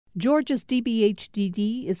Georgia's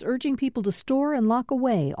DBHDD is urging people to store and lock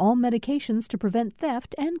away all medications to prevent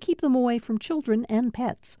theft and keep them away from children and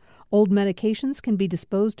pets. Old medications can be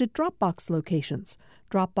disposed at Dropbox locations.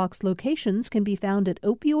 Dropbox locations can be found at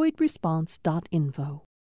opioidresponse.info.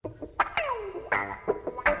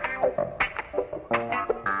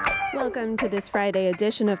 Welcome to this Friday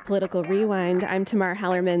edition of Political Rewind. I'm Tamar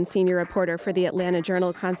Hallerman, senior reporter for the Atlanta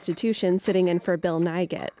Journal-Constitution, sitting in for Bill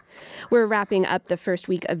Nygut. We're wrapping up the first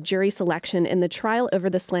week of jury selection in the trial over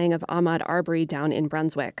the slaying of Ahmaud Arbery down in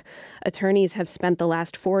Brunswick. Attorneys have spent the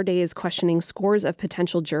last 4 days questioning scores of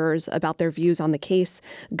potential jurors about their views on the case,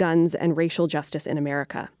 guns, and racial justice in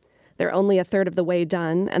America. They're only a third of the way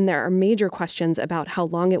done, and there are major questions about how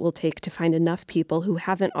long it will take to find enough people who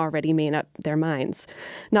haven't already made up their minds.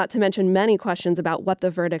 Not to mention many questions about what the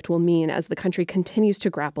verdict will mean as the country continues to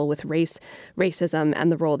grapple with race, racism,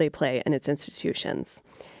 and the role they play in its institutions.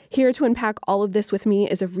 Here to unpack all of this with me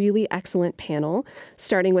is a really excellent panel,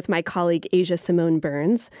 starting with my colleague Asia Simone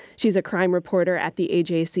Burns. She's a crime reporter at the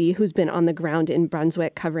AJC who's been on the ground in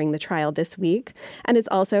Brunswick covering the trial this week, and it's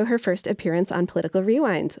also her first appearance on Political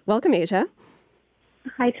Rewind. Welcome, Asia.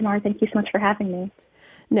 Hi, Tamar. Thank you so much for having me.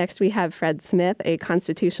 Next, we have Fred Smith, a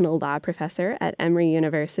constitutional law professor at Emory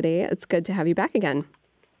University. It's good to have you back again.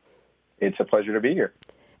 It's a pleasure to be here.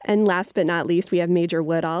 And last but not least, we have Major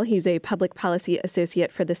Woodall. He's a public policy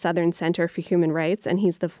associate for the Southern Center for Human Rights, and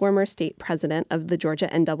he's the former state president of the Georgia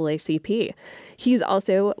NAACP. He's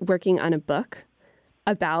also working on a book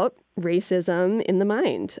about racism in the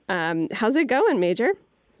mind. How's it going, Major?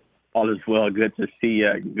 All is well. Good to see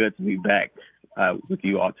you. Good to be back with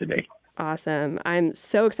you all today. Awesome. I'm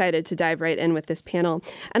so excited to dive right in with this panel.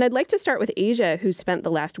 And I'd like to start with Asia, who spent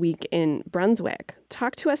the last week in Brunswick.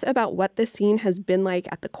 Talk to us about what the scene has been like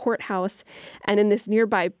at the courthouse and in this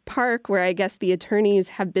nearby park where I guess the attorneys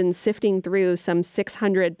have been sifting through some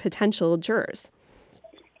 600 potential jurors.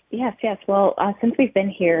 Yes. Well, since we've been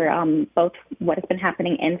here, both what has been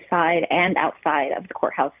happening inside and outside of the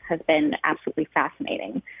courthouse has been absolutely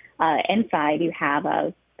fascinating. Inside, you have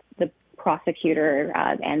the prosecutor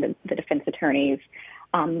and the defense attorneys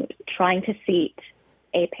trying to seat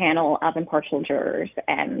a panel of impartial jurors.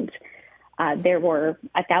 And there were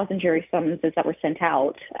 1,000 jury summonses that were sent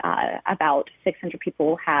out. About 600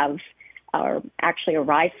 people have actually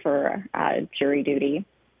arrived for jury duty.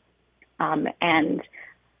 And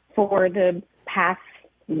for the past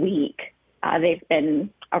week, they've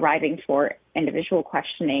been arriving for individual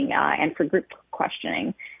questioning and for group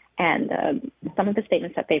questioning. And some of the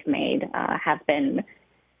statements that they've made have been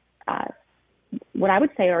what I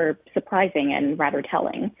would say are surprising and rather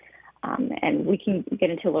telling. And we can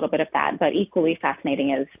get into a little bit of that. But equally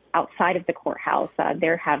fascinating is outside of the courthouse,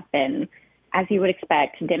 there have been, as you would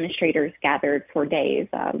expect, demonstrators gathered for days,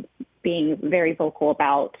 being very vocal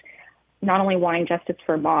about not only wanting justice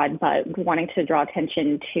for Ahmaud, but wanting to draw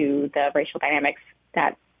attention to the racial dynamics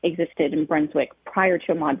that existed in Brunswick prior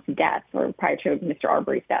to Ahmaud's death or prior to Mr.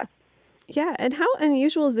 Arbery's death. Yeah, and how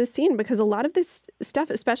unusual is this scene? Because a lot of this stuff,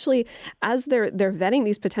 especially as they're vetting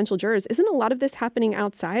these potential jurors, isn't a lot of this happening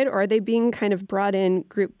outside, or are they being kind of brought in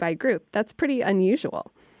group by group? That's pretty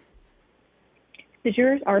unusual. The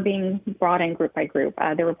jurors are being brought in group by group.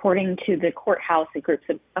 They're reporting to the courthouse in groups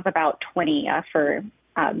of about 20 for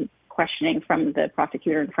questioning from the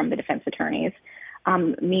prosecutor and from the defense attorneys.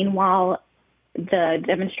 Meanwhile, the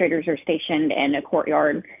demonstrators are stationed in a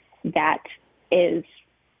courtyard that is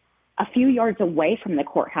a few yards away from the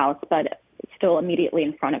courthouse, but still immediately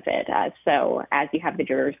in front of it. So as you have the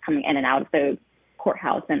jurors coming in and out of the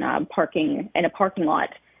courthouse and parking in a parking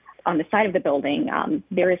lot on the side of the building,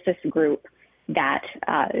 there is this group that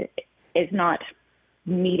is not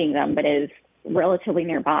meeting them, but is relatively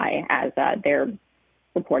nearby as they're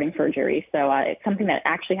reporting for a jury. So it's something that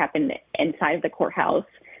actually happened inside of the courthouse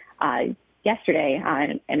yesterday.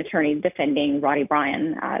 An attorney defending Roddy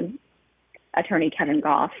Bryan, attorney Kevin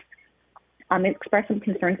Goff, expressed some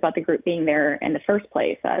concerns about the group being there in the first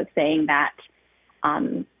place, saying that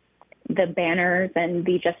the banners and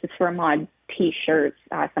the Justice for Ahmaud T-shirts,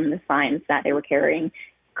 some of the signs that they were carrying,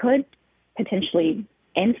 could potentially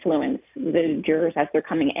influence the jurors as they're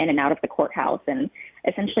coming in and out of the courthouse and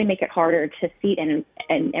essentially make it harder to seat an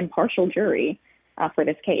impartial jury for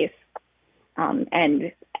this case.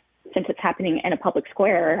 And since it's happening in a public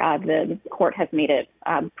square, the court has made it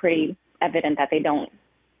pretty evident that they don't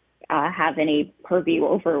have any purview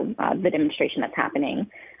over the demonstration that's happening,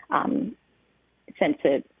 since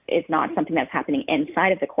it is not something that's happening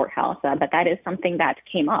inside of the courthouse. But that is something that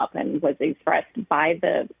came up and was expressed by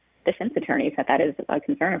the defense attorneys that is a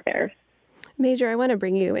concern of theirs. Major, I want to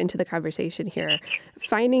bring you into the conversation here.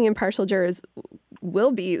 Finding impartial jurors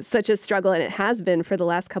will be such a struggle, and it has been for the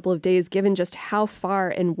last couple of days, given just how far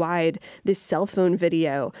and wide this cell phone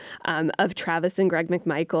video of Travis and Greg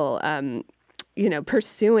McMichael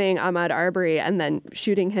pursuing Ahmaud Arbery and then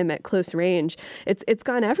shooting him at close range. It's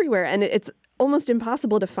gone everywhere, and it's almost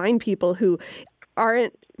impossible to find people who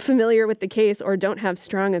aren't familiar with the case or don't have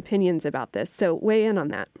strong opinions about this. So weigh in on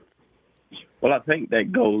that. Well, I think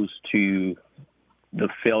that goes to the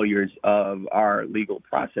failures of our legal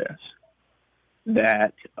process,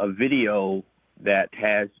 that a video that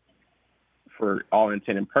has, for all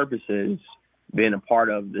intent and purposes, been a part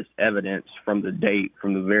of this evidence from the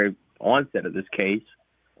very onset of this case,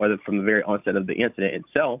 or from the very onset of the incident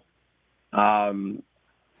itself,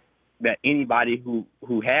 that anybody who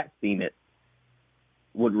had seen it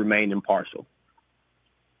would remain impartial,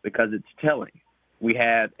 because it's telling. We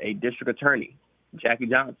had a district attorney, Jackie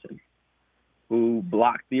Johnson, who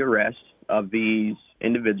blocked the arrest of these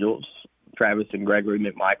individuals, Travis and Gregory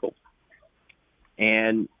McMichael.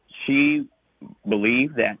 And she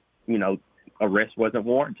believed that, arrest wasn't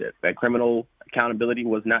warranted, that criminal accountability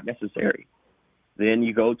was not necessary. Then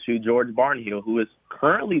you go to George Barnhill, who is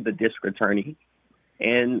currently the district attorney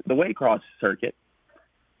in the Waycross Circuit,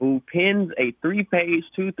 who pens a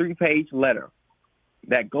 3-page letter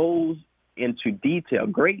that goes into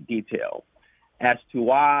great detail, as to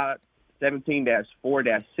why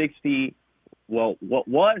 17-4-60, what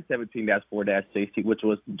was 17-4-60, which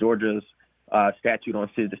was Georgia's statute on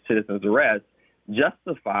citizens' arrest,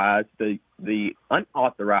 justifies the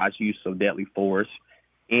unauthorized use of deadly force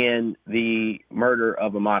in the murder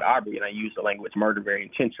of Ahmaud Arbery, and I use the language murder very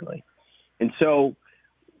intentionally. And so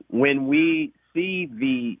when we see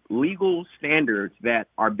the legal standards that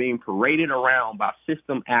are being paraded around by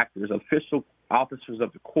system actors, official officers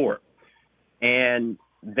of the court, and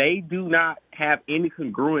they do not have any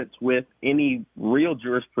congruence with any real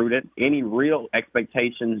jurisprudence, any real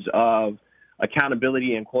expectations of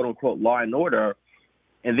accountability and quote unquote law and order.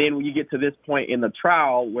 And then when you get to this point in the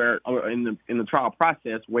trial, in the trial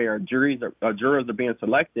process, where jurors are being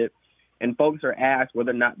selected, and folks are asked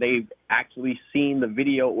whether or not they've actually seen the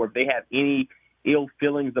video, or if they have any ill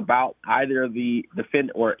feelings about either the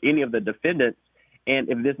defendant or any of the defendants, and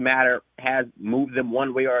if this matter has moved them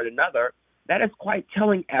one way or another, that is quite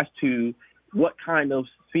telling as to what kind of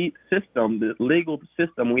system, the legal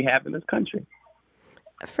system we have in this country.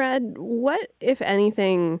 Fred, what, if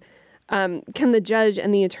anything, can the judge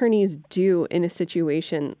and the attorneys do in a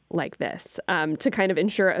situation like this to kind of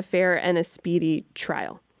ensure a fair and a speedy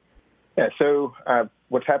trial? Yeah, so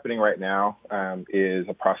what's happening right now is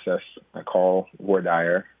a process I call voir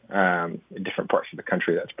dire. In different parts of the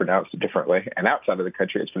country, that's pronounced differently, and outside of the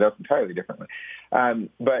country, it's pronounced entirely differently.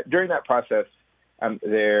 But during that process,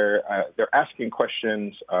 they're asking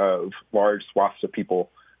questions of large swaths of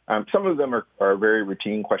people. Some of them are very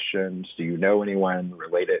routine questions. Do you know anyone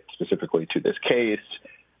related specifically to this case?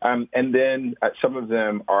 And then some of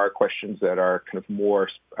them are questions that are kind of more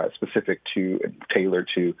specific to and tailored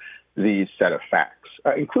to these set of facts,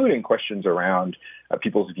 including questions around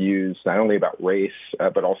people's views, not only about race,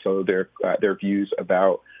 but also their views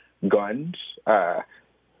about guns,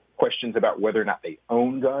 questions about whether or not they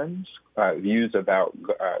own guns, views about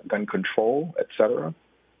gun control, et cetera.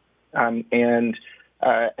 And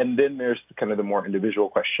then there's kind of the more individual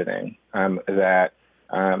questioning that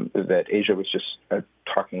Asia was just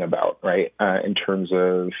talking about, right, in terms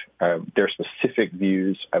of their specific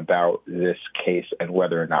views about this case and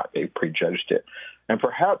whether or not they prejudged it. And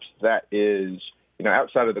perhaps that is,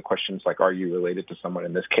 outside of the questions like, are you related to someone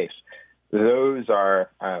in this case? Those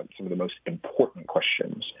are some of the most important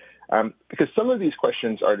questions. Because some of these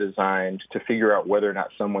questions are designed to figure out whether or not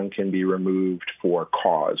someone can be removed for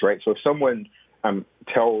cause, right? So if someone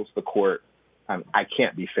tells the court, I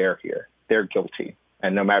can't be fair here, they're guilty,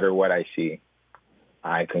 and no matter what I see,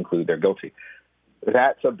 I conclude they're guilty.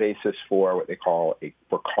 That's a basis for what they call a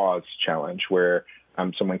for cause challenge, where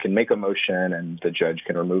someone can make a motion and the judge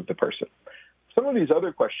can remove the person. Some of these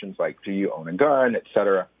other questions, like do you own a gun, et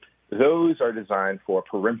cetera, those are designed for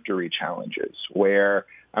peremptory challenges, where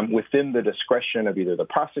within the discretion of either the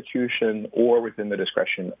prosecution or within the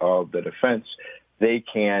discretion of the defense, they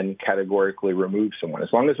can categorically remove someone, as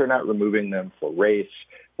long as they're not removing them for race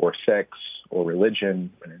or sex or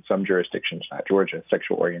religion, and in some jurisdictions, not Georgia,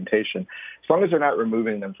 sexual orientation. As long as they're not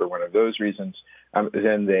removing them for one of those reasons,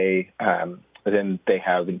 then they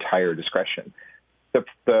have entire discretion.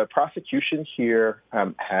 The prosecution here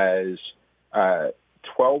has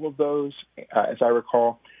 12 of those, as I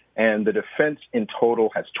recall, and the defense in total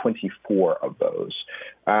has 24 of those.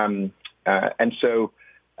 And so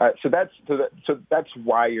So that's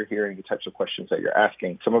why you're hearing the types of questions that you're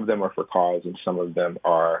asking. Some of them are for cause, and some of them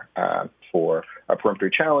are for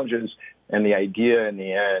peremptory challenges. And the idea in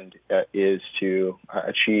the end is to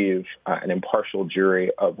achieve an impartial jury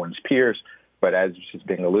of one's peers. But as is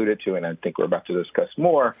being alluded to, and I think we're about to discuss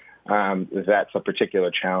more, that's a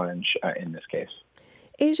particular challenge in this case.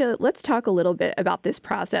 Asia, let's talk a little bit about this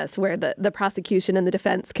process where the prosecution and the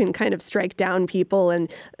defense can kind of strike down people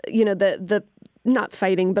and, the not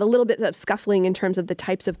fighting, but a little bit of scuffling in terms of the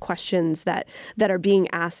types of questions that are being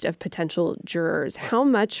asked of potential jurors. How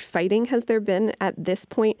much fighting has there been at this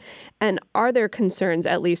point? And are there concerns,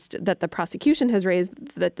 at least that the prosecution has raised,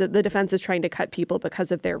 that the defense is trying to cut people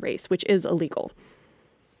because of their race, which is illegal?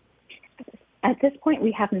 At this point,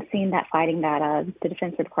 we haven't seen that fighting that the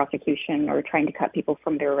defense or the prosecution are trying to cut people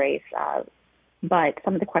from their race. But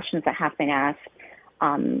some of the questions that have been asked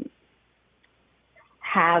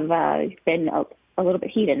have been a little bit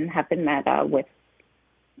heated and have been met with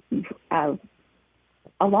a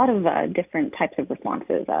lot of different types of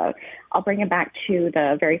responses. I'll bring it back to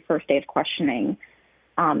the very first day of questioning.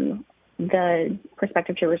 The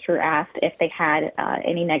prospective jurors were asked if they had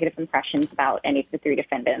any negative impressions about any of the three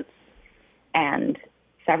defendants, and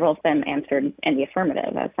several of them answered in the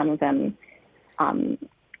affirmative. Some of them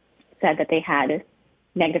said that they had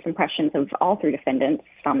negative impressions of all three defendants.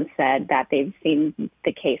 Some said that they've seen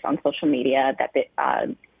the case on social media, that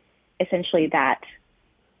essentially that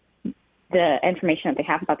the information that they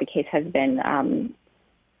have about the case has been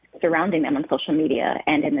surrounding them on social media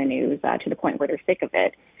and in the news to the point where they're sick of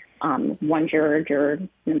it. One juror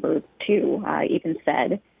number 2, even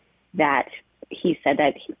said that he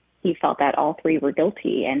felt that all three were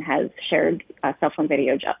guilty and has shared a cell phone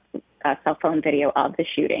video of the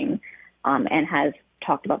shooting and has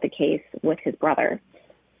talked about the case with his brother.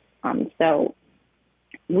 So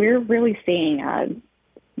we're really seeing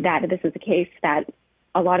that this is a case that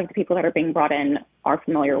a lot of the people that are being brought in are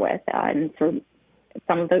familiar with. And so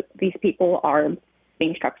some of these people are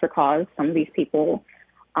being struck for cause. Some of these people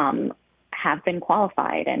have been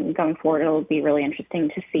qualified. And going forward, it'll be really interesting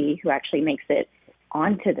to see who actually makes it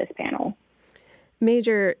onto this panel.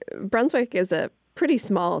 Major, Brunswick is a pretty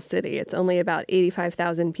small city. It's only about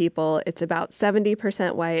 85,000 people. It's about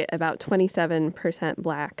 70% white, about 27%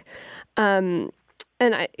 black. And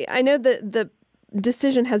I know that the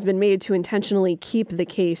decision has been made to intentionally keep the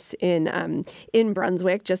case in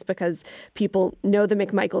Brunswick just because people know the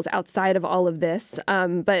McMichaels outside of all of this.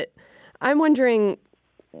 But I'm wondering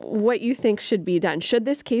what you think should be done. Should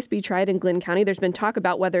this case be tried in Glynn County? There's been talk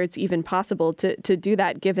about whether it's even possible to do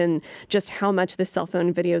that, given just how much this cell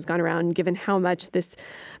phone video has gone around, given how much this,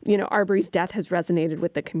 Arbery's death has resonated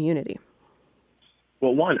with the community.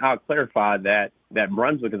 Well, one, I'll clarify that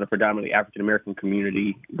Brunswick is a predominantly African-American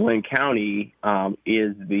community. Glynn County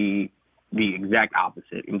is the exact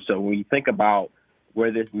opposite. And so when you think about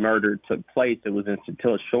where this murder took place, it was in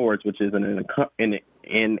Satilla Shores, which is in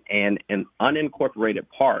an unincorporated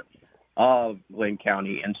part of Glynn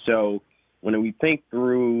County. And so when we think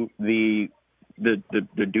through the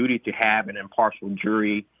duty to have an impartial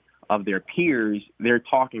jury of their peers, they're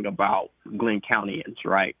talking about Glynn Countyans,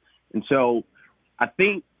 right? And so I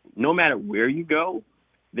think no matter where you go,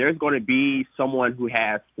 there's going to be someone who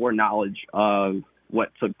has foreknowledge of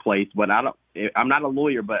what took place. But I'm not a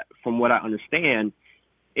lawyer, but from what I understand,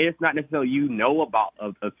 it's not necessarily about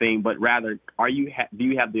a thing, but rather do you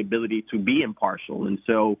have the ability to be impartial? And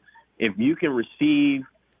so if you can receive,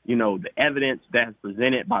 the evidence that's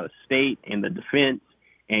presented by the state and the defense,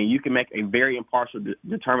 and you can make a very impartial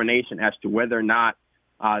determination as to whether or not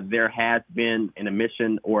there has been an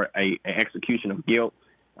admission or an execution of guilt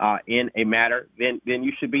in a matter, then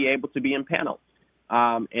you should be able to be impaneled.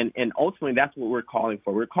 And ultimately, that's what we're calling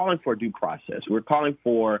for. We're calling for due process. We're calling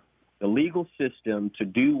for the legal system to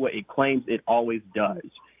do what it claims it always does.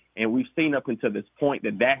 And we've seen up until this point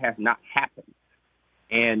that has not happened.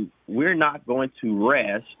 And we're not going to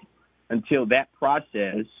rest until that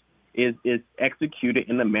process is executed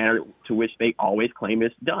in the manner to which they always claim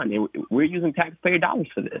it's done. And we're using taxpayer dollars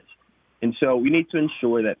for this. And so we need to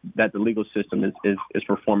ensure that the legal system is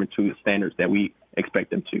performing to the standards that we expect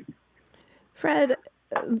them to. Fred,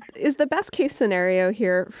 is the best case scenario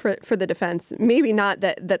here for the defense, maybe not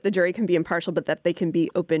that the jury can be impartial, but that they can be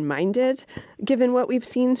open-minded, given what we've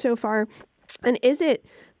seen so far? And is it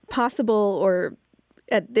possible or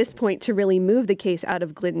at this point to really move the case out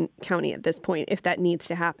of Glynn County at this point, if that needs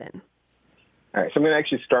to happen? All right, so I'm going to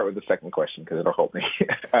actually start with the second question because it'll help me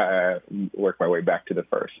work my way back to the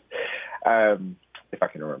first, if I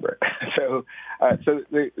can remember it. So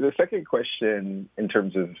the second question in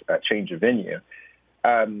terms of change of venue,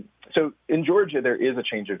 So in Georgia, there is a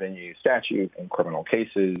change of venue statute in criminal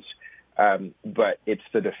cases, but it's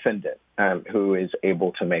the defendant who is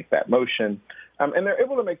able to make that motion. And they're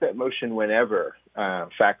able to make that motion whenever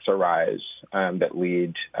facts arise that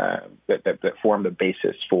lead, that form the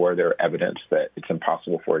basis for their evidence that it's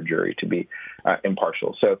impossible for a jury to be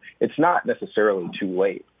impartial. So it's not necessarily too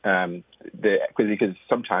late because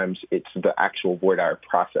sometimes it's the actual voir dire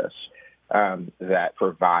process that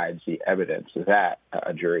provides the evidence that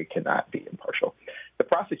a jury cannot be impartial. The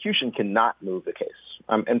prosecution cannot move the case.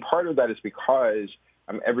 And part of that is because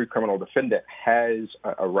every criminal defendant has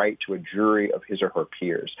a right to a jury of his or her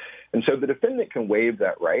peers. And so the defendant can waive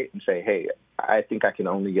that right and say, hey, I think I can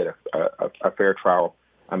only get a fair trial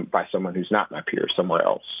by someone who's not my peer somewhere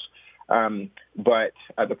else. But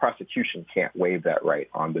the prosecution can't waive that right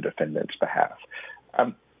on the defendant's behalf.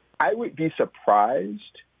 I would be surprised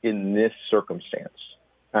in this circumstance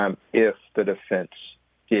if the defense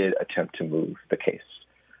did attempt to move the case.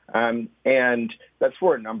 And that's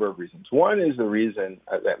for a number of reasons. One is the reason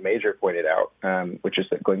that Major pointed out, which is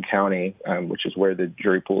that Glenn County, which is where the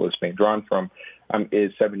jury pool is being drawn from,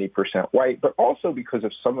 is 70% white, but also because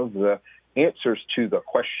of some of the answers to the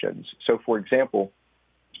questions. So, for example,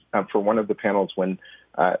 for one of the panels, when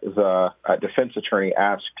the defense attorney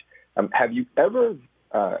asked, have you ever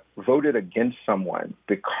voted against someone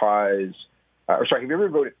because, have you ever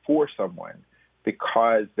voted for someone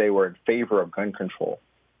because they were in favor of gun control?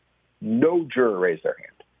 No juror raised their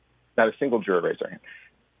hand. Not a single juror raised their hand.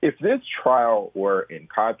 If this trial were in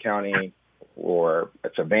Cobb County or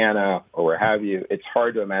Savannah or where have you, it's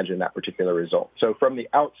hard to imagine that particular result. So from the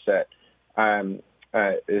outset, some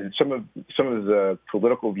of the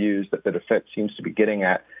political views that the defense seems to be getting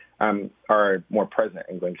at are more present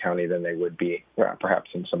in Glenn County than they would be perhaps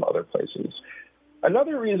in some other places.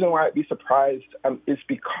 Another reason why I'd be surprised is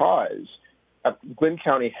because Glenn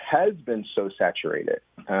County has been so saturated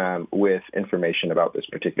with information about this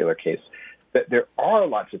particular case that there are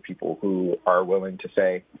lots of people who are willing to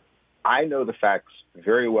say, I know the facts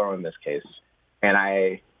very well in this case,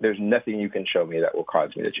 and there's nothing you can show me that will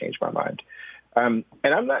cause me to change my mind. And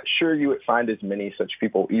I'm not sure you would find as many such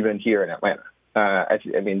people even here in Atlanta. I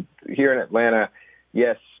mean, here in Atlanta,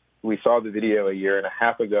 yes, we saw the video a year and a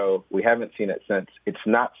half ago. We haven't seen it since. It's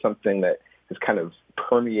not something that has kind of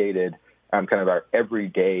permeated kind of our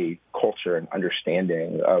everyday culture and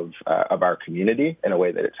understanding of our community in a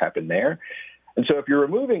way that it's happened there. And so if you're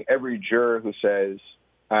removing every juror who says,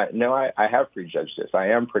 no, I have prejudged this, I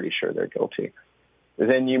am pretty sure they're guilty,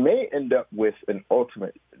 then you may end up with an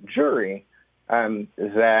ultimate jury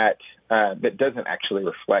that doesn't actually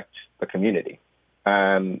reflect the community.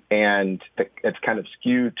 And it's kind of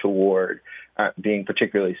skewed toward being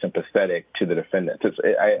particularly sympathetic to the defendants.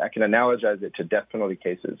 I can analogize it to death penalty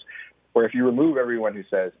cases, where if you remove everyone who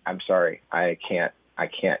says, I'm sorry, I can't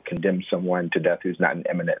condemn someone to death who's not an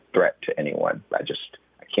imminent threat to anyone, I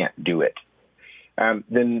can't do it.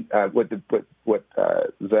 Then what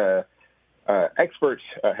the experts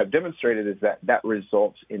have demonstrated is that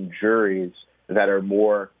results in juries that are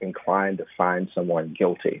more inclined to find someone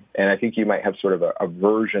guilty. And I think you might have sort of a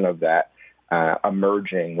version of that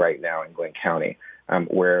emerging right now in Glenn County,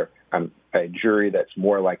 where a jury that's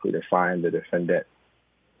more likely to find the defendant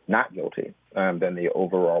not guilty than the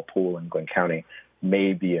overall pool in Glenn County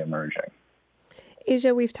may be emerging.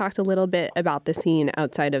 Asia, we've talked a little bit about the scene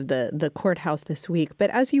outside of the courthouse this week, but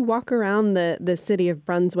as you walk around the city of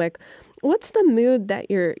Brunswick, what's the mood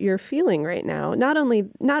that you're feeling right now? Not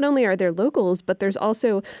only are there locals, but there's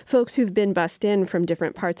also folks who've been bussed in from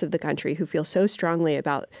different parts of the country who feel so strongly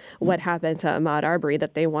about what happened to Ahmaud Arbery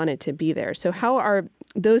that they wanted to be there. So how are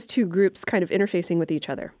those two groups kind of interfacing with each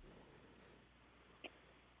other?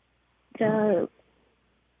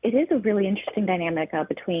 It is a really interesting dynamic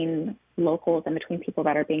between locals and between people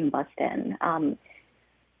that are being bussed in. On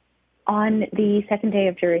the second day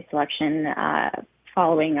of jury selection,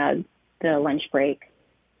 following the lunch break,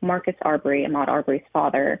 Marcus Arbery, Ahmaud Arbery's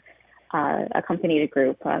father, accompanied a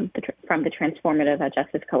group from the Transformative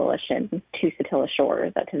Justice Coalition to Satilla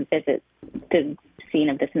Shores to visit the scene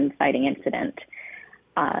of this inciting incident.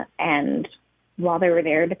 And while they were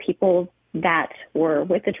there, the people that were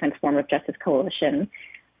with the Transformative Justice Coalition,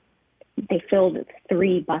 they filled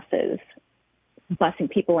 3 buses, busing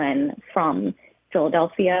people in from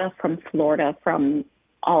Philadelphia, from Florida, from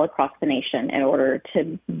all across the nation in order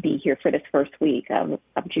to be here for this first week of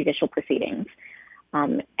judicial proceedings.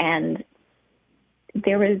 And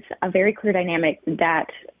there was a very clear dynamic that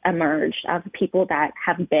emerged of people that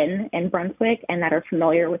have been in Brunswick and that are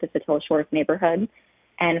familiar with the Satilla Shores neighborhood,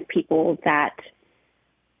 and people that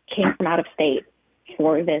came from out of state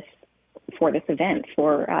for this for this event,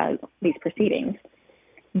 for these proceedings.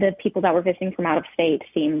 The people that were visiting from out of state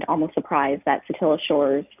seemed almost surprised that Satilla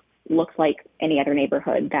Shores looks like any other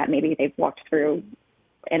neighborhood that maybe they've walked through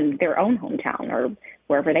in their own hometown or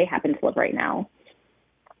wherever they happen to live right now.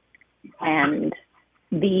 And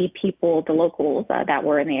the people, the locals that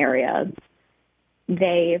were in the area,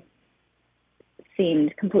 they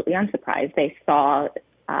seemed completely unsurprised. They saw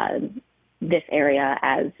this area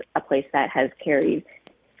as a place that has carried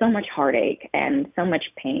so much heartache and so much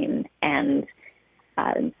pain, and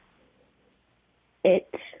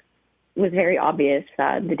it was very obvious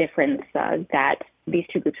the difference that these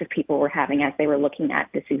two groups of people were having as they were looking at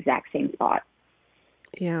this exact same spot.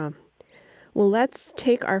 Yeah. Well, let's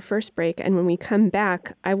take our first break, and when we come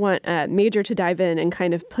back, I want Major to dive in and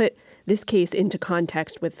kind of put this case into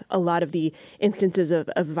context with a lot of the instances of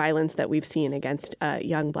violence that we've seen against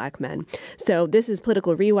young Black men. So this is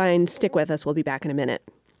Political Rewind. Stick with us. We'll be back in a minute.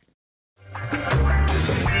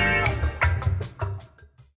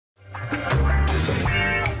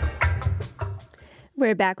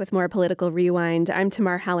 We're back with more Political Rewind. I'm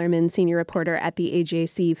Tamar Hallerman, senior reporter at the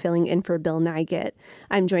AJC, filling in for Bill Nygut.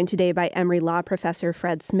 I'm joined today by Emory Law Professor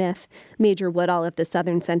Fred Smith, Major Woodall of the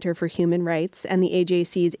Southern Center for Human Rights, and the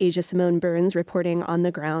AJC's Asia Simone Burns reporting on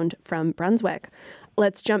the ground from Brunswick.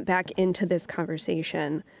 Let's jump back into this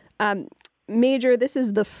conversation. Major, this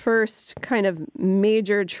is the first kind of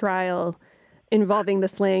major trial involving the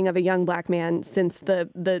slaying of a young Black man since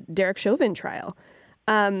the Derek Chauvin trial.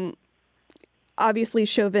 Obviously,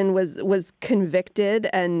 Chauvin was convicted,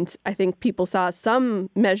 and I think people saw some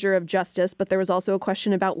measure of justice, but there was also a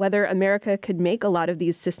question about whether America could make a lot of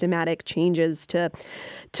these systematic changes to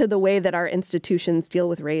the way that our institutions deal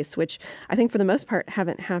with race, which I think for the most part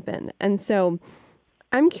haven't happened. And so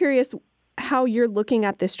I'm curious how you're looking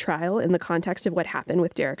at this trial in the context of what happened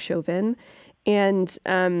with Derek Chauvin, and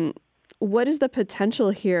what is the potential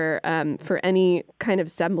here for any kind of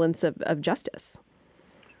semblance of justice?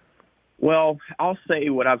 Well, I'll say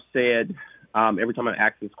what I've said every time I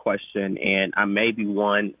ask this question, and I may be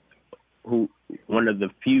one of the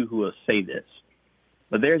few who will say this,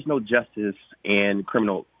 but there's no justice in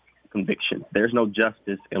criminal conviction. There's no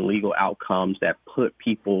justice in legal outcomes that put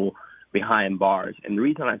people behind bars. And the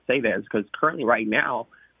reason I say that is because currently right now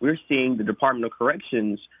we're seeing the Department of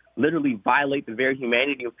Corrections literally violate the very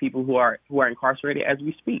humanity of people who are incarcerated as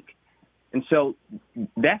we speak. And so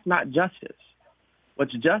that's not justice.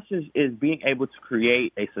 What's justice is being able to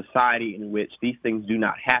create a society in which these things do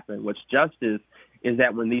not happen. What's justice is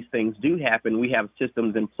that when these things do happen, we have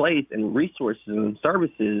systems in place and resources and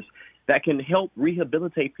services that can help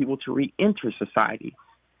rehabilitate people to re-enter society.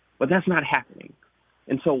 But that's not happening.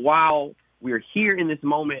 And so while we're here in this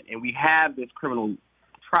moment and we have this criminal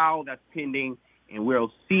trial that's pending and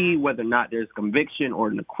we'll see whether or not there's conviction or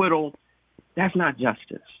an acquittal, that's not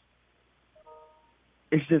justice.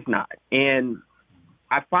 It's just not. And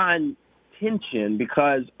I find tension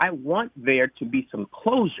because I want there to be some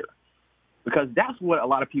closure, because that's what a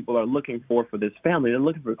lot of people are looking for this family. They're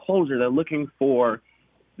looking for closure. They're looking for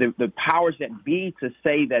the powers that be to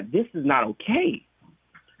say that this is not okay.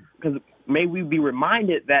 Because may we be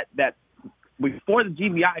reminded that before the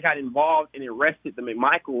GBI got involved and arrested the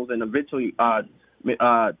McMichaels and eventually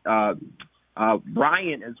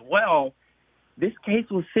Bryant as well, this case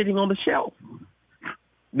was sitting on the shelf.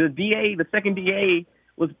 The second DA,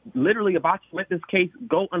 was literally about to let this case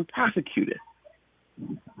go unprosecuted.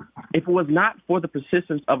 If it was not for the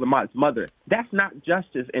persistence of Ahmaud's mother, that's not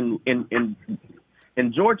justice. And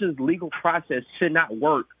Georgia's legal process should not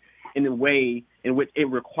work in a way in which it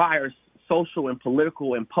requires social and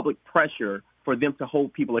political and public pressure for them to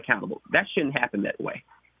hold people accountable. That shouldn't happen that way.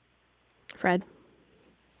 Fred?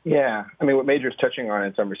 Yeah, I mean, what Major's touching on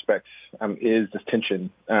in some respects is this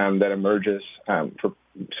tension that emerges for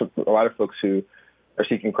a lot of folks who are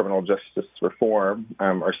seeking criminal justice reform,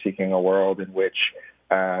 are seeking a world in which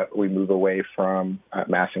we move away from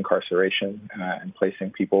mass incarceration and placing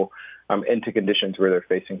people into conditions where they're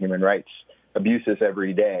facing human rights abuses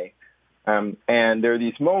every day. And there are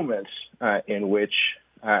these moments in which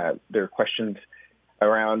there are questions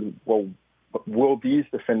around, well, will these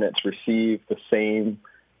defendants receive the same,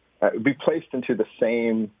 be placed into the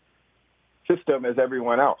same system as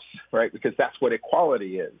everyone else, right? Because that's what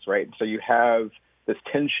equality is, right? So you have this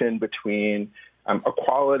tension between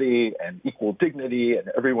equality and equal dignity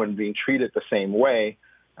and everyone being treated the same way,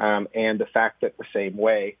 and the fact that the same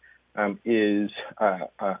way is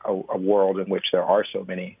a world in which there are so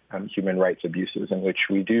many human rights abuses, in which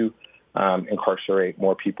we do incarcerate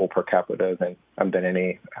more people per capita than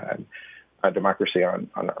any democracy on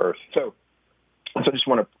earth. So I just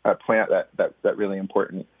want to point out that really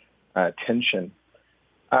important tension.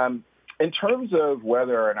 In terms of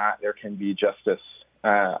whether or not there can be justice,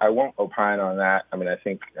 I won't opine on that. I mean, I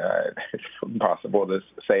think it's impossible to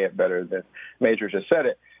say it better than Major just said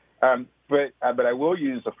it. But I will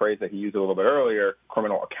use a phrase that he used a little bit earlier,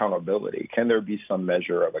 criminal accountability. Can there be some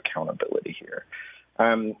measure of accountability here?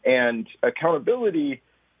 And accountability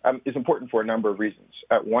is important for a number of reasons.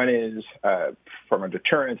 One is from a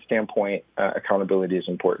deterrent standpoint, accountability is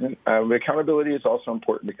important. But accountability is also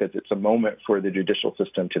important because it's a moment for the judicial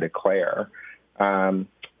system to declare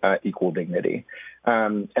equal dignity.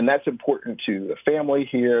 And that's important to the family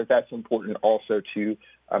here. That's important also to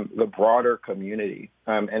the broader community.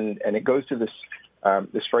 And it goes to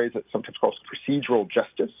this phrase that's sometimes called procedural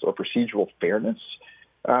justice or procedural fairness,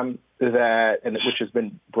 which has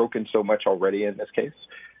been broken so much already in this case.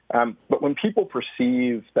 But when people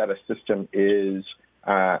perceive that a system is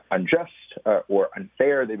unjust or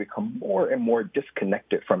unfair, they become more and more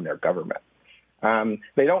disconnected from their government.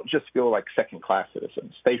 They don't just feel like second-class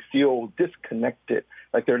citizens. They feel disconnected,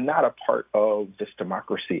 like they're not a part of this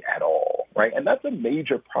democracy at all, right? And that's a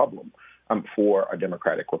major problem for a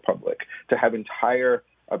democratic republic, to have entire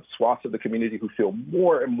swaths of the community who feel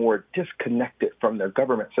more and more disconnected from their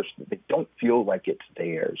government such that they don't feel like it's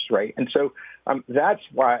theirs, right? And so that's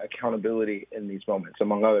why accountability in these moments,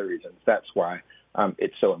 among other reasons, that's why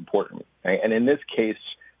it's so important, right? And in this case,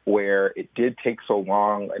 where it did take so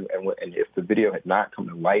long, and if the video had not come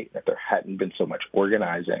to light, if there hadn't been so much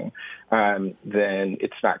organizing, then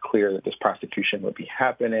it's not clear that this prosecution would be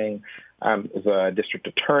happening. The district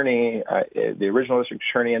attorney, the original district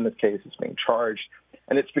attorney in this case, is being charged.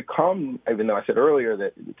 And it's become, even though I said earlier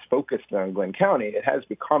that it's focused on Glenn County, it has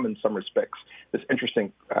become in some respects this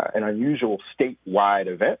interesting and unusual statewide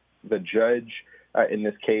event. The judge in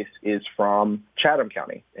this case is from Chatham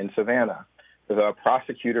County in Savannah. The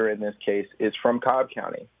prosecutor in this case is from Cobb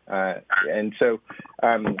County, and so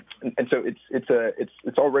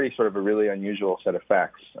it's already sort of a really unusual set of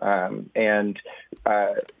facts. So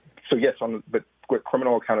yes, but what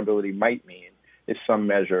criminal accountability might mean is some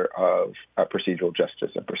measure of procedural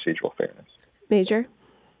justice and procedural fairness. Major?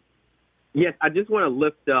 Yes, I just want to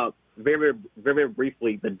lift up very, very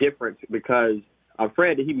briefly the difference because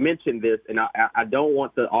Fred, he mentioned this, and I don't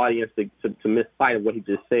want the audience to miss sight of what he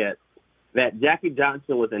just said, that Jackie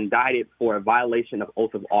Johnson was indicted for a violation of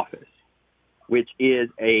oath of office, which is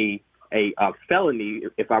a felony,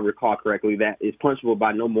 if I recall correctly, that is punishable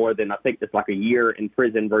by no more than, I think it's like a year in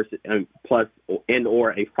prison versus plus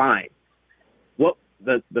or a fine. What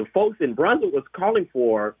the folks in Brunswick was calling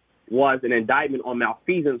for was an indictment on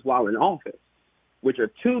malfeasance while in office, which are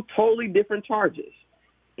two totally different charges.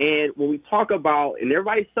 And when we talk about, and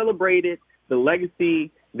everybody celebrated the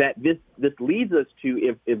legacy that this leads us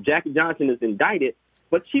to if Jackie Johnson is indicted,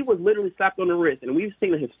 but she was literally slapped on the wrist. And we've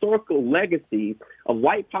seen a historical legacy of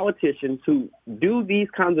white politicians who do these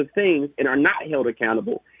kinds of things and are not held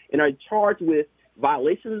accountable and are charged with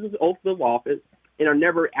violations of the oath of office and are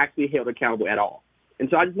never actually held accountable at all. And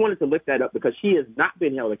so I just wanted to lift that up because she has not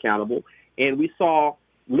been held accountable. And we saw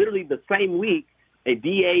literally the same week a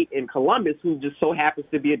DA in Columbus who just so happens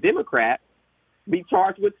to be a Democrat be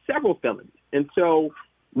charged with several felonies. And so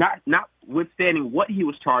notwithstanding what he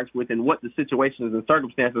was charged with and what the situations and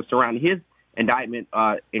circumstances surrounding his indictment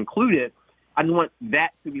included, I just want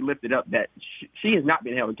that to be lifted up, that she has not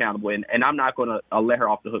been held accountable, and I'm not going to let her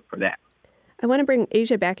off the hook for that. I want to bring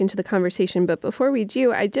Asia back into the conversation, but before we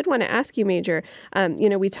do, I did want to ask you, Major,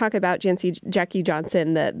 we talk about Jackie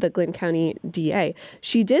Johnson, the Glenn County DA.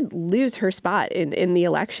 She did lose her spot in the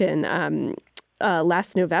election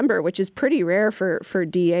last November, which is pretty rare for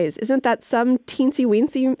DAs. Isn't that some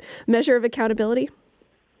teensy-weensy measure of accountability?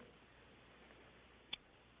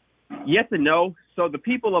 Yes and no. So the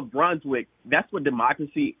people of Brunswick, that's what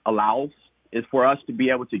democracy allows, is for us to be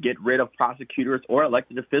able to get rid of prosecutors or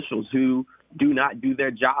elected officials who do not do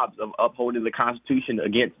their jobs of upholding the Constitution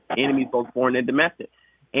against enemies, both foreign and domestic.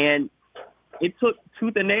 And it took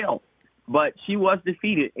tooth and nail, but she was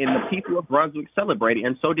defeated, and the people of Brunswick celebrated,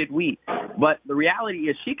 and so did we. But the reality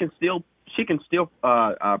is she can still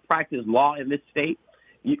practice law in this state.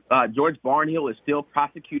 George Barnhill is still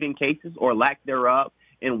prosecuting cases or lack thereof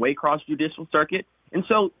in Waycross Judicial Circuit. And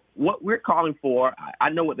so what we're calling for, I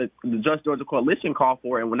know what the Just Georgia Coalition called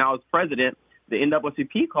for, and when I was president, the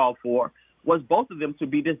NAACP called for, was both of them to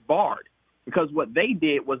be disbarred. Because what they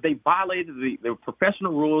did was they violated the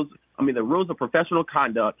professional rules, the rules of professional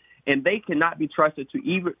conduct, and they cannot be trusted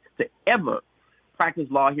to ever practice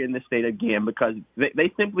law here in this state again because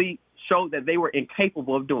they simply showed that they were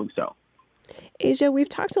incapable of doing so. Asia, we've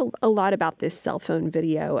talked a lot about this cell phone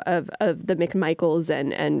video of the McMichaels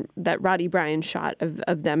and that Roddy Bryan shot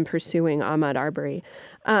of them pursuing Ahmaud Arbery.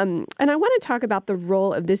 And I want to talk about the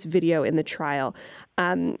role of this video in the trial.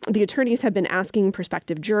 The attorneys have been asking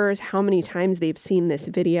prospective jurors how many times they've seen this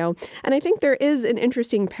video. And I think there is an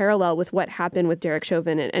interesting parallel with what happened with Derek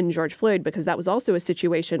Chauvin and George Floyd, because that was also a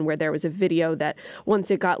situation where there was a video that, once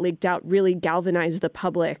it got leaked out, really galvanized the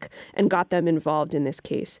public and got them involved in this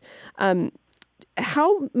case.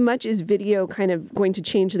 How much is video kind of going to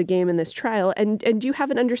change the game in this trial? And do you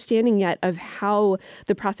have an understanding yet of how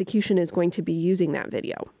the prosecution is going to be using that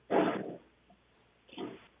video?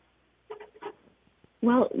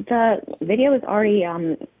 Well, the video is already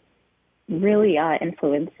really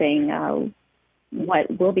influencing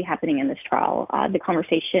what will be happening in this trial. The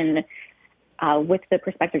conversation with the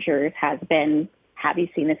prospective jurors has been, have you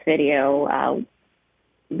seen this video?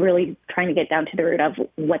 Really trying to get down to the root of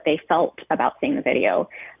what they felt about seeing the video.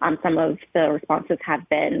 Some of the responses have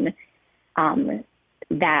been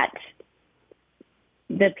that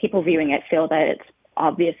the people viewing it feel that it's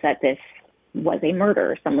obvious that this was a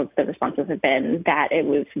murder. Some of the responses have been that it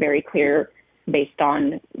was very clear based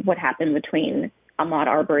on what happened between Ahmaud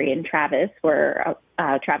Arbery and Travis, where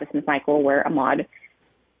Travis McMichael, where Ahmaud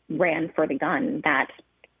ran for the gun, that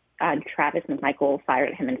Travis McMichael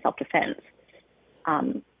fired at him in self-defense.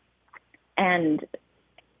 And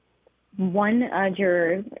one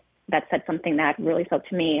juror that said something that really spoke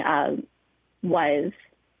to me was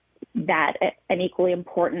that an equally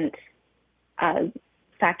important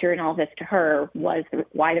factor in all this to her was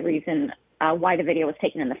why the video was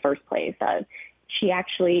taken in the first place. She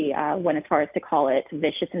actually went as far as to call it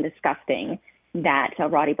vicious and disgusting that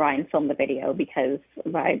Roddy Bryan filmed the video, because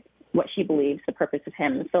by what she believes the purpose of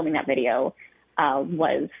him filming that video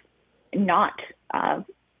was not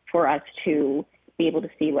for us to be able to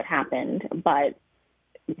see what happened, but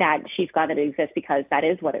that she's glad that it exists because that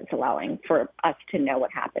is what it's allowing for us to know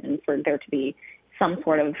what happened and for there to be some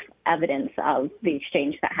sort of evidence of the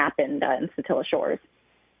exchange that happened in Satilla Shores.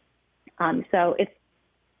 So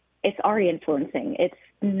it's already influencing. It's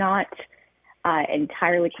not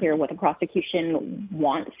entirely clear what the prosecution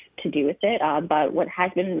wants to do with it, but what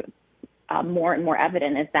has been more and more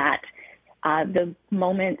evident is that the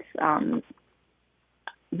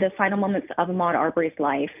final moments of Ahmaud Arbery's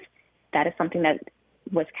life, that is something that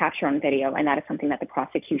was captured on video, and that is something that the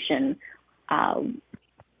prosecution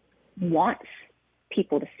wants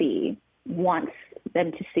people to see, wants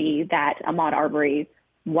them to see that Ahmaud Arbery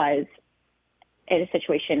was in a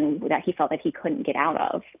situation that he felt that he couldn't get out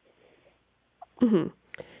of. Mm-hmm.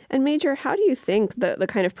 And Major, how do you think the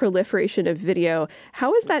kind of proliferation of video,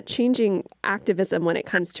 how is that changing activism when it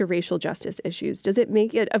comes to racial justice issues? Does it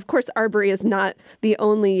make it, of course, Arbery is not the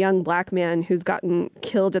only young black man who's gotten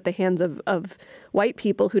killed at the hands of white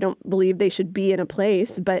people who don't believe they should be in a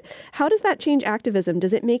place, but how does that change activism?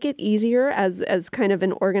 Does it make it easier as kind of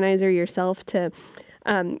an organizer yourself to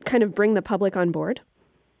kind of bring the public on board?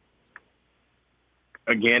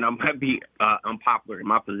 Again, I'm going to be unpopular in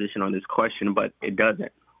my position on this question, but it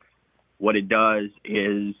doesn't. What it does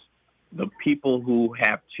is the people who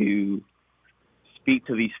have to speak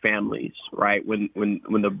to these families, right? When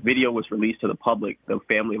the video was released to the public, the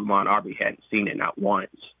family of Ahmaud Arbery hadn't seen it, not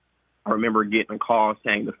once. I remember getting a call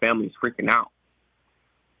saying the family is freaking out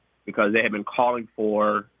because they had been calling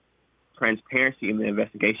for transparency in the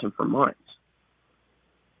investigation for months.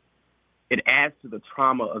 It adds to the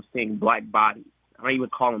trauma of seeing black bodies. I don't even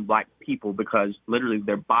call them black people because literally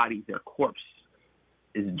their bodies, their corpse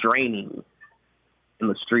is draining in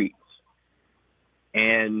the streets.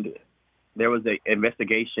 And there was an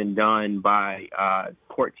investigation done by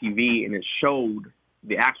Court TV, and it showed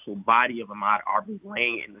the actual body of Ahmaud Arbery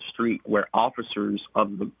laying in the street, where officers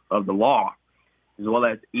of the law, as well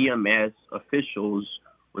as EMS officials,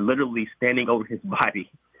 were literally standing over his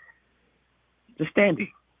body, just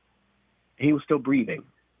standing. And he was still breathing.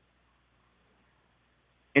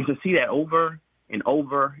 And to see that over and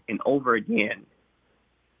over and over again,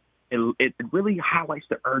 it really highlights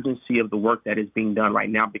the urgency of the work that is being done right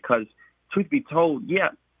now, because truth be told,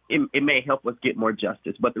 it may help us get more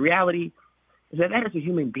justice. But the reality is that is a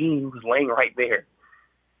human being who's laying right there.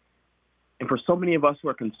 And for so many of us who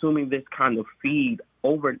are consuming this kind of feed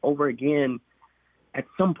over and over again, at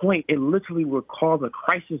some point, it literally will cause a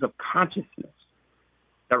crisis of consciousness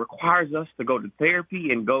that requires us to go to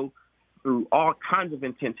therapy and go through all kinds of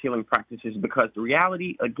intense healing practices, because the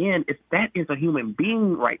reality, again, is that is a human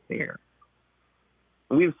being right there.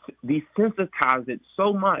 And we've desensitized it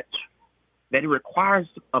so much that it requires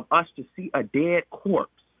of us to see a dead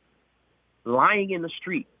corpse lying in the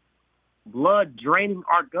street, blood draining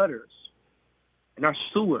our gutters, in our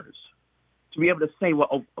sewers, to be able to say,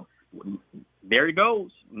 well, there it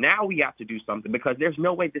goes. Now we have to do something because there's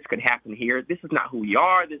no way this could happen here. This is not who we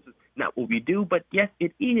are. This is not what we do. But yes,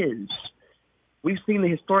 it is. We've seen the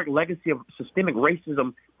historic legacy of systemic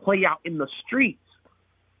racism play out in the streets.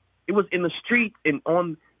 It was in the streets and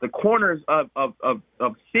on the corners of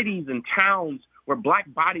cities and towns where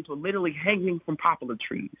black bodies were literally hanging from poplar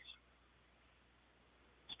trees.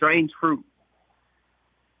 Strange fruit,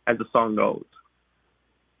 as the song goes.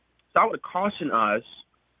 So I would caution us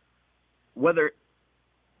whether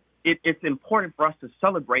it's important for us to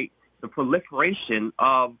celebrate the proliferation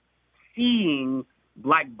of seeing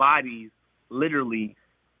black bodies literally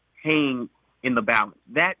hang in the balance.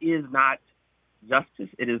 That is not justice.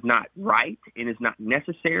 It is not right. It is not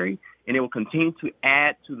necessary. And it will continue to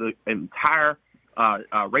add to the entire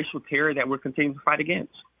racial terror that we're continuing to fight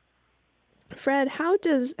against. Fred, how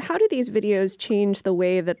do these videos change the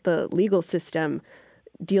way that the legal system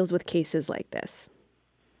deals with cases like this?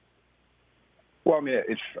 Well, I mean,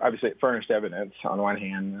 it's obviously it furnished evidence on one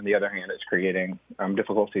hand. On the other hand, it's creating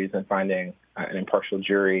difficulties in finding an impartial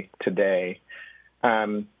jury today.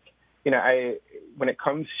 When it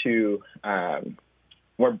comes to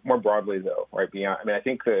more broadly, though, right beyond, I mean, I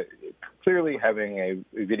think that clearly having a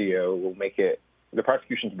video will make it the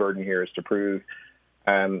prosecution's burden here is to prove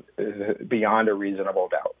beyond a reasonable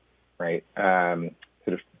doubt, right?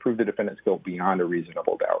 Sort of prove the defendant's guilt beyond a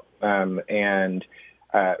reasonable doubt, and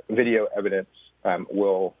video evidence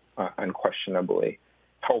will unquestionably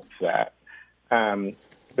help that.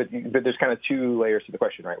 But there's kind of two layers to the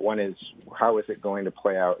question, right? One is how is it going to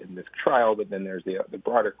play out in this trial, but then there's the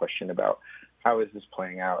broader question about how is this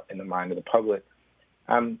playing out in the mind of the public.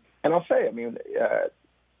 And I'll say, I mean,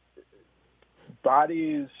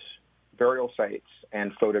 bodies, burial sites,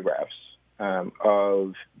 and photographs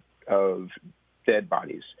of dead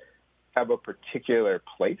bodies have a particular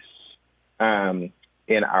place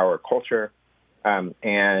in our culture,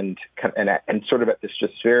 and sort of at this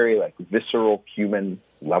just very like visceral human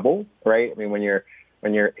level, right? I mean, when you're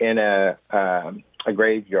in a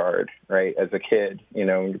graveyard, right, as a kid, and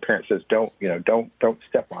your parent says don't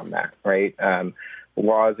step on that, right?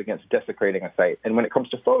 Laws against desecrating a site, and when it comes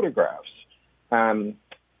to photographs,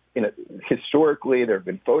 historically there have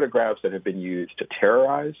been photographs that have been used to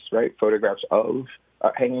terrorize, right? Photographs of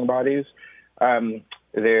hanging bodies.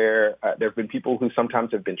 There have been people who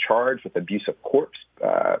sometimes have been charged with abuse of corpse,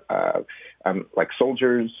 like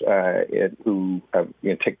soldiers who've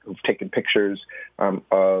taken pictures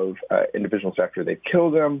of individuals after they've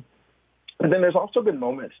killed them. And then there's also been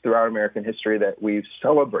moments throughout American history that we've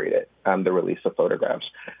celebrated the release of photographs,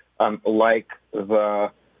 like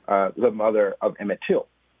the mother of Emmett Till,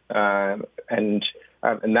 and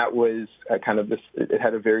that was kind of this. It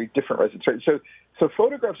had a very different resonance. Right? So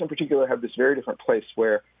photographs in particular have this very different place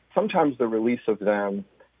where sometimes the release of them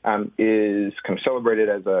is kind of celebrated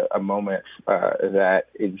as a moment that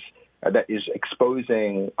is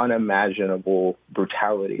exposing unimaginable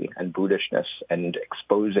brutality and brutishness and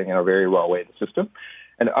exposing in a very raw way the system.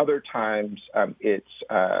 And other times it's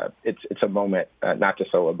a moment not to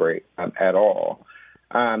celebrate at all.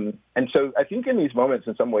 And so I think in these moments,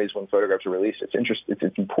 in some ways, when photographs are released,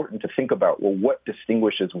 it's important to think about, well, what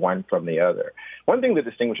distinguishes one from the other? One thing that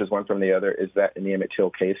distinguishes one from the other is that in the Emmett Till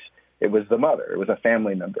case, it was the mother, it was a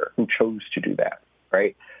family member who chose to do that,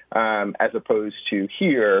 right? As opposed to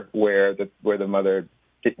here, where the mother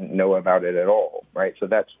didn't know about it at all, right? So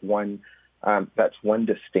that's one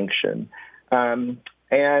distinction. And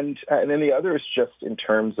then the other is just in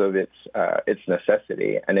terms of its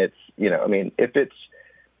necessity, and it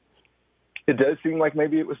does seem like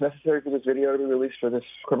maybe it was necessary for this video to be released for this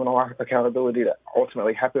criminal accountability to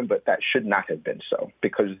ultimately happen, but that should not have been so,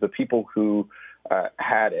 because the people who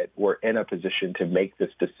had it were in a position to make this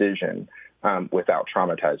decision without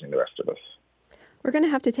traumatizing the rest of us. We're going to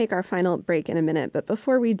have to take our final break in a minute, but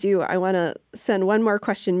before we do, I want to send one more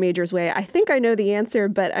question Major's way. I think I know the answer,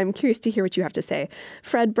 but I'm curious to hear what you have to say.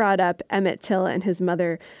 Fred brought up Emmett Till and his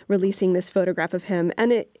mother releasing this photograph of him,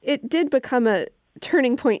 and it did become a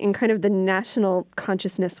turning point in kind of the national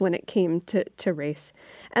consciousness when it came to race.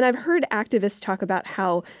 And I've heard activists talk about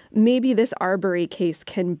how maybe this Arbery case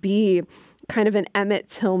can be kind of an Emmett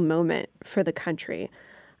Till moment for the country.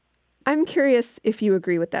 I'm curious if you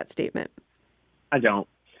agree with that statement. I don't.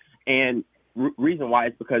 And reason why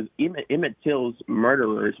is because Emmett Till's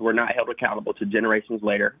murderers were not held accountable to generations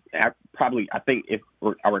later. I think if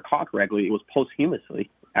I recall correctly, it was posthumously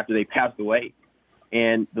after they passed away.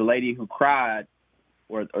 And the lady who cried,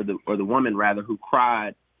 or the woman rather, who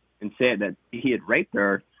cried and said that he had raped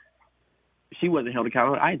her, she wasn't held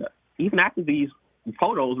accountable either. Even after these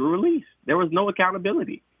photos were released. There was no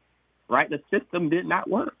accountability, right? The system did not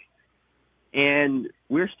work. And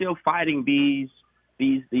we're still fighting these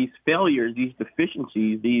failures, these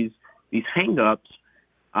deficiencies, these hang-ups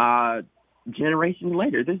generations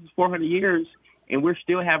later. This is 400 years, and we're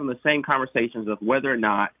still having the same conversations of whether or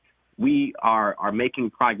not we are making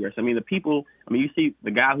progress. I mean, you see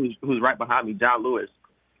the guy who's right behind me, John Lewis,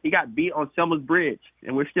 he got beat on Selma's Bridge,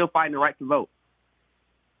 and we're still fighting the right to vote,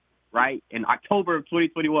 right? In October of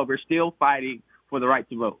 2021, we're still fighting for the right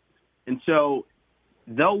to vote. And so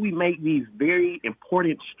though we make these very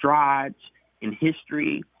important strides in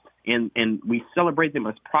history and we celebrate them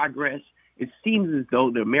as progress, it seems as though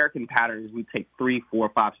the American pattern is we take 3, 4,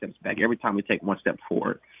 5 steps back every time we take one step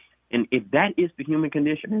forward. And if that is the human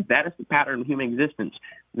condition, if that is the pattern of human existence,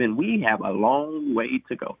 then we have a long way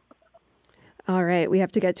to go. All right, we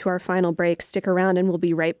have to get to our final break. Stick around and we'll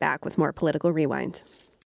be right back with more Political Rewind.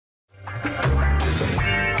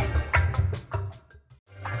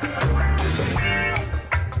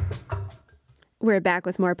 We're back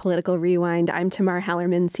with more Political Rewind. I'm Tamar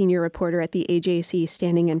Hallerman, senior reporter at the AJC,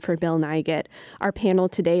 standing in for Bill Nigut. Our panel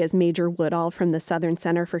today is Major Woodall from the Southern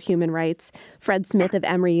Center for Human Rights, Fred Smith of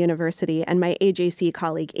Emory University, and my AJC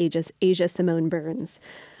colleague, Asia Simone Burns.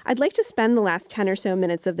 I'd like to spend the last 10 or so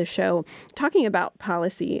minutes of the show talking about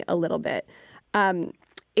policy a little bit.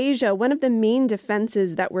 Asia, one of the main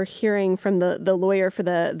defenses that we're hearing from the lawyer for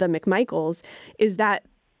the McMichaels is that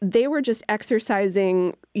they were just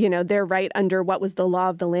exercising, their right under what was the law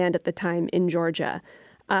of the land at the time in Georgia,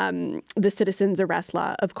 the citizen's arrest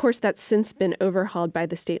law. Of course, that's since been overhauled by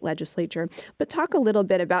the state legislature. But talk a little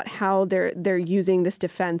bit about how they're using this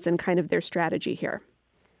defense and kind of their strategy here.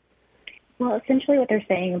 Well, essentially what they're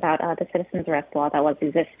saying about the citizen's arrest law that was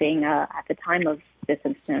existing at the time of this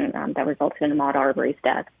incident that resulted in Ahmaud Arbery's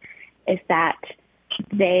death is that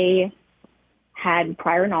they had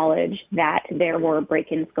prior knowledge that there were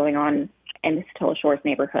break-ins going on in the Satilla Shores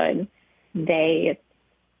neighborhood. They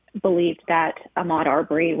believed that Ahmaud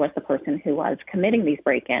Arbery was the person who was committing these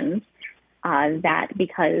break-ins, that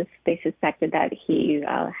because they suspected that he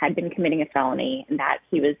had been committing a felony and that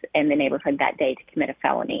he was in the neighborhood that day to commit a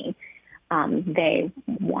felony, they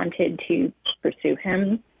wanted to pursue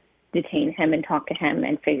him, detain him, and talk to him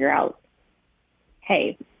and figure out,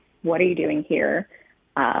 hey, what are you doing here?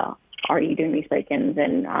 Are you doing these break-ins,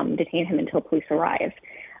 and detain him until police arrive.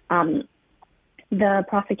 The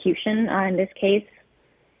prosecution in this case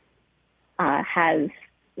has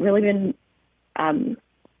really been,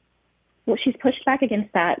 she's pushed back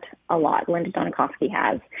against that a lot. Linda Donikowski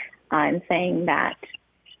has, in saying that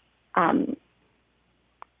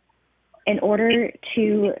in order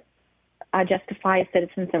to justify a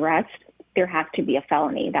citizen's arrest, there has to be a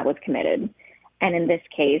felony that was committed. And in this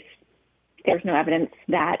case, there's no evidence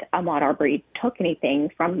that Ahmaud Arbery took anything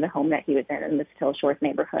from the home that he was in the Satilla Shores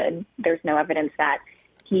neighborhood. There's no evidence that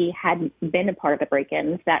he had been a part of the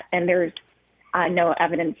break-ins, and there's no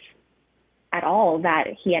evidence at all that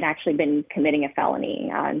he had actually been committing a felony.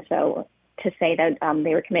 And so to say that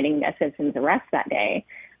they were committing a citizen's arrest that day,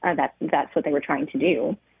 that's what they were trying to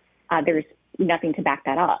do. There's nothing to back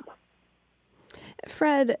that up.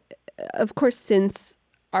 Fred, of course, since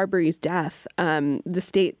Arbery's death, the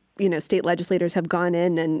state legislators have gone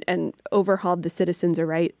in and overhauled the citizen's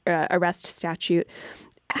arrest statute.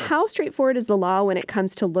 How straightforward is the law when it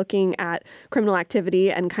comes to looking at criminal activity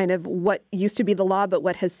and kind of what used to be the law but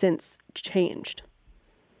what has since changed?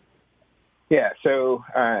 Yeah, so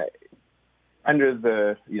under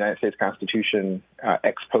the United States Constitution,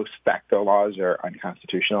 ex post facto laws are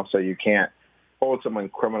unconstitutional, so you can't hold someone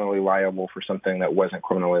criminally liable for something that wasn't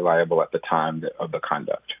criminally liable at the time of the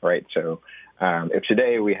conduct, right? So if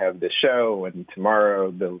today we have this show and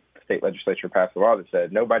tomorrow the state legislature passed a law that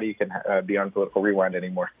said nobody can be on Political Rewind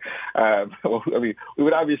anymore, we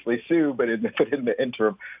would obviously sue, but in the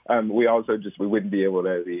interim, we wouldn't be able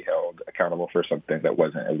to be held accountable for something that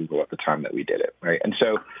wasn't illegal at the time that we did it, right? And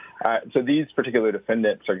so these particular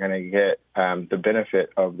defendants are going to get the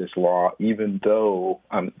benefit of this law, even though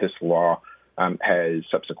this law has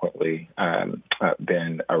subsequently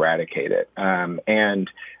been eradicated. And,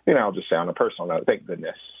 I'll just say on a personal note, thank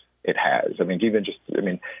goodness it has.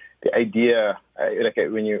 The idea, as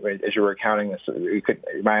you were recounting this,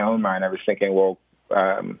 in my own mind, I was thinking, well,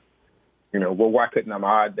 why couldn't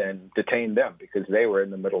Ahmaud then detain them? Because they were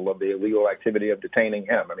in the middle of the illegal activity of detaining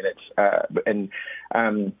him. And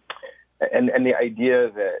the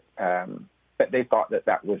idea that they thought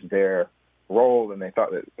that was their role and they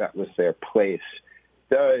thought that was their place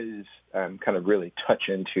does kind of really touch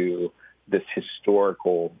into this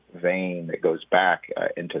historical vein that goes back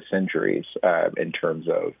into centuries in terms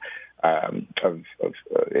of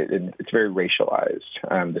it's very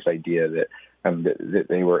racialized. This idea that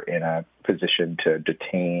they were in a position to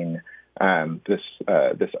detain this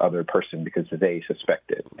other person because they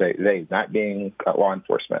suspected, they not being law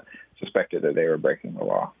enforcement, suspected that they were breaking the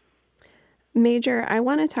law. Major, I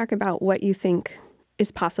want to talk about what you think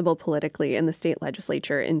is possible politically in the state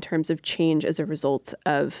legislature in terms of change as a result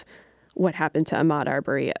of what happened to Ahmaud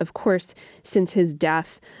Arbery. Of course, since his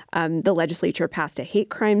death, the legislature passed a hate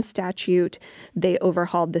crime statute. They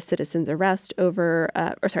overhauled the citizen's arrest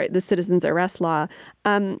law.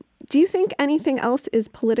 Do you think anything else is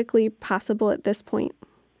politically possible at this point?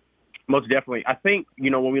 Most definitely. I think,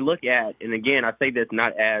 when we look at, and again, I say this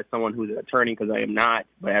not as someone who's an attorney, because I am not,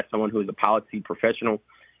 but as someone who is a policy professional,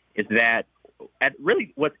 is that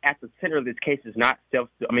really what's at the center of this case is not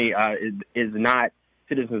is not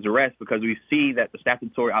citizen's arrest, because we see that the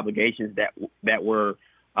statutory obligations that were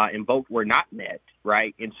invoked were not met,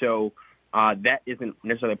 right? And so that isn't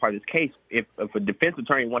necessarily part of this case. If a defense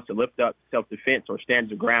attorney wants to lift up self-defense or stands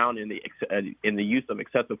the ground in the use of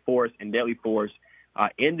excessive force and deadly force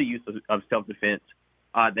in the use of self-defense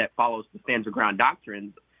that follows the stands the ground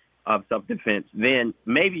doctrines of self-defense, then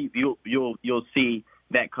maybe you'll see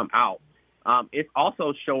that come out. It's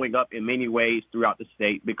also showing up in many ways throughout the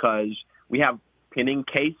state, because we have pending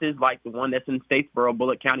cases like the one that's in Statesboro,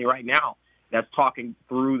 Bullitt County right now, that's talking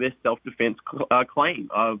through this self-defense claim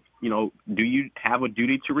of, do you have a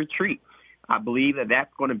duty to retreat? I believe that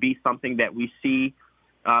that's going to be something that we see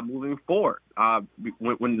moving forward.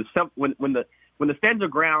 When the stand your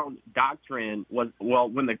ground doctrine when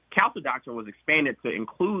the council doctrine was expanded to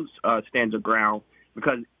include stand your ground,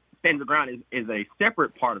 because stand your ground is a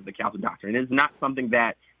separate part of the council doctrine. It is not something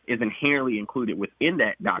that is inherently included within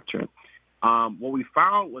that doctrine. What we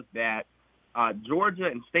found was that Georgia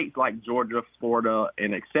and states like Georgia, Florida,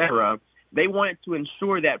 and et cetera, they wanted to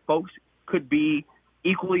ensure that folks could be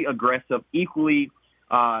equally aggressive, equally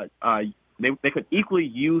they could equally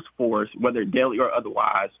use force, whether deadly or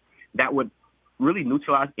otherwise, that would really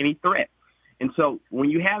neutralize any threat. And so when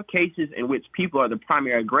you have cases in which people are the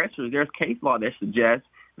primary aggressors, there's case law that suggests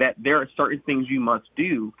that there are certain things you must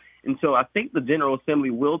do. And so I think the General Assembly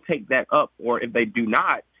will take that up, or if they do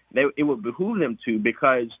not, it would behoove them to,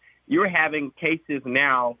 because you're having cases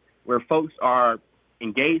now where folks are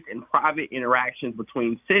engaged in private interactions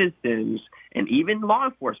between citizens and even law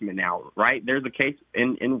enforcement now, right? There's a case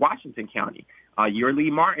in Washington County, Lee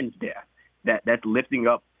Martin's death, that's lifting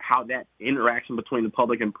up how that interaction between the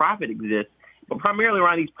public and private exists, but primarily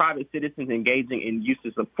around these private citizens engaging in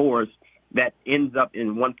uses of force that ends up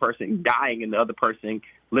in one person dying and the other person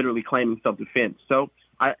literally claiming self-defense. So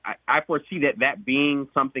I foresee that being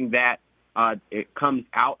something that it comes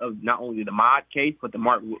out of not only the Ahmaud case, but the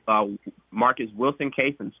Marcus Wilson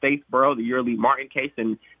case in Statesboro, the Lee Martin case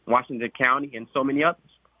in Washington County, and so many others.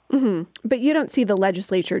 Mm-hmm. But you don't see the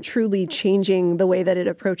legislature truly changing the way that it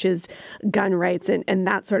approaches gun rights and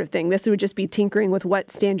that sort of thing. This would just be tinkering with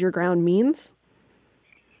what stand your ground means?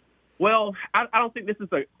 Well, I don't think this is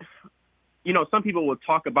some people will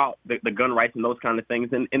talk about the gun rights and those kind of things,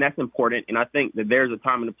 and that's important. And I think that there's a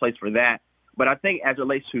time and a place for that. But I think as it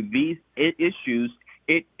relates to these issues,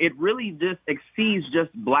 it really just exceeds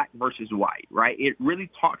just black versus white, right? It really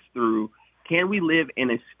talks through, can we live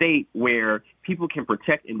in a state where people can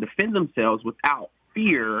protect and defend themselves without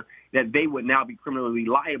fear that they would now be criminally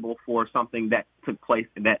liable for something that took place,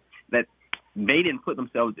 that they didn't put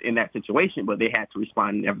themselves in that situation, but they had to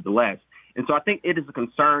respond nevertheless. And so I think it is a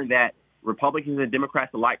concern that Republicans and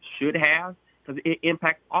Democrats alike should have, because it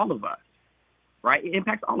impacts all of us, right? It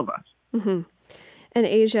impacts all of us. Mm-hmm. And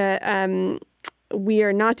Asia, we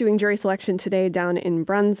are not doing jury selection today down in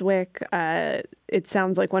Brunswick. It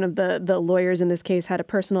sounds like one of the lawyers in this case had a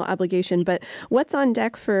personal obligation, but what's on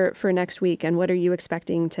deck for next week, and what are you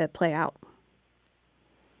expecting to play out?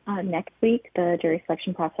 Next week, the jury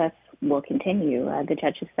selection process will continue. The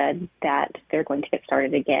judges said that they're going to get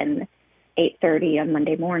started again 8:30 on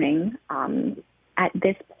Monday morning. At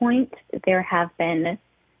this point, there have been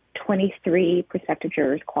 23 prospective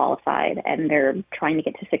jurors qualified, and they're trying to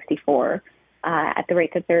get to 64. At the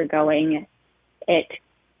rate that they're going, it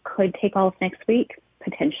could take all of next week.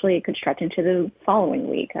 Potentially, it could stretch into the following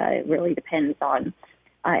week. It really depends on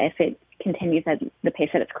if it continues at the pace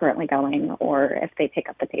that it's currently going, or if they pick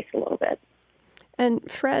up the pace a little bit. And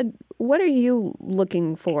Fred, what are you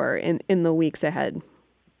looking for in the weeks ahead?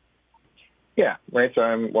 Yeah, right. So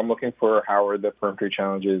I'm looking for how are the peremptory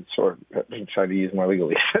challenges, or try to use more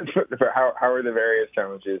legalese, how are the various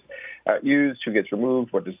challenges used, who gets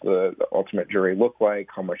removed, what does the ultimate jury look like,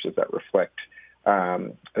 how much does that reflect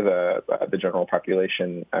the general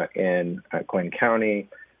population in Glenn County.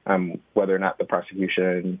 whether or not the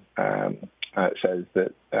prosecution says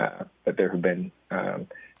that there have been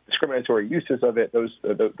discriminatory uses of it. Those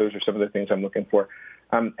are some of the things I'm looking for.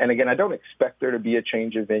 And again, I don't expect there to be a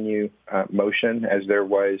change of venue motion as there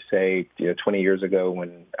was, say, 20 years ago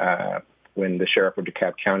when the sheriff of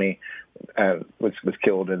DeKalb County was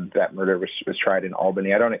killed and that murder was tried in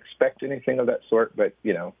Albany. I don't expect anything of that sort, but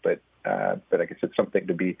I guess it's something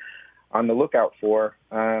to be on the lookout for.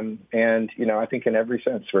 And I think in every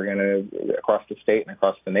sense we're going to, across the state and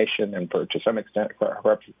across the nation and to some extent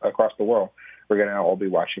across the world, we're going to all be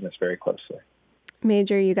watching this very closely.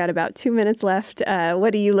 Major, you got about 2 minutes left.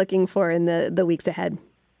 What are you looking for in the weeks ahead?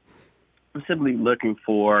 I'm simply looking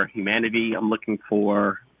for humanity. I'm looking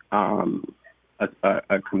for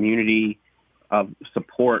a community of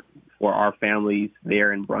support for our families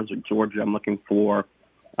there in Brunswick, Georgia. I'm looking for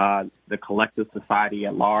the collective society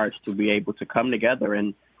at large to be able to come together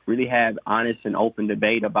and really have honest and open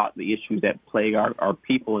debate about the issues that plague our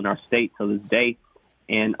people in our state to this day.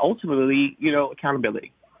 And ultimately,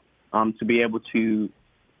 accountability, to be able to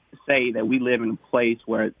say that we live in a place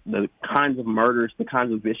where the kinds of murders, the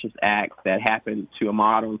kinds of vicious acts that happened to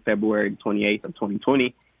Ahmaud on February 28th of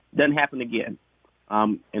 2020 doesn't happen again.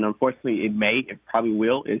 And unfortunately, it probably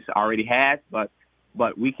will. It's already has,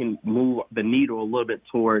 but we can move the needle a little bit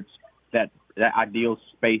towards that ideal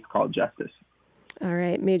space called justice. All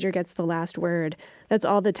right, Major gets the last word. That's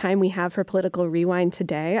all the time we have for Political Rewind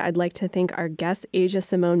today. I'd like to thank our guest, Asia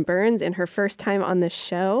Simone Burns, in her first time on the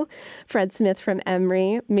show, Fred Smith from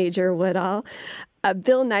Emory, Major Woodall.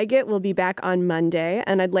 Bill Nigett will be back on Monday,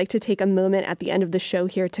 and I'd like to take a moment at the end of the show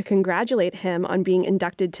here to congratulate him on being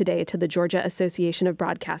inducted today to the Georgia Association of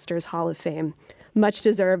Broadcasters Hall of Fame. Much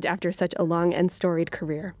deserved after such a long and storied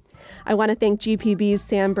career. I want to thank GPB's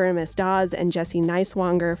Sam Bermas-Dawes and Jesse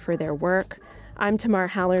Neiswanger for their work. I'm Tamar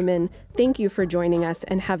Hallerman. Thank you for joining us,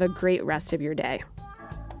 and have a great rest of your day.